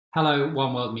Hello,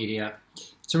 One World Media.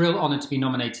 It's a real honour to be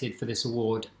nominated for this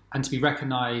award and to be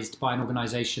recognised by an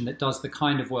organisation that does the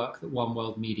kind of work that One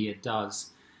World Media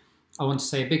does. I want to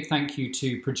say a big thank you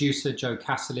to producer Joe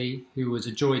Casserly, who was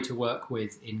a joy to work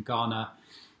with in Ghana,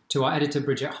 to our editor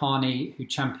Bridget Harney, who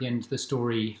championed the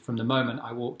story from the moment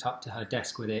I walked up to her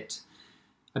desk with it.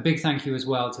 A big thank you as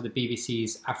well to the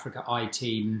BBC's Africa Eye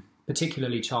team,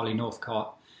 particularly Charlie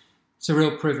Northcott. It's a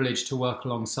real privilege to work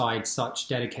alongside such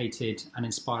dedicated and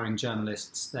inspiring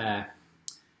journalists there.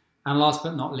 And last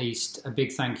but not least, a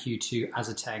big thank you to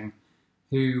Azeteng,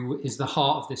 who is the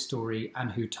heart of this story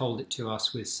and who told it to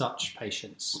us with such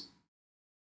patience.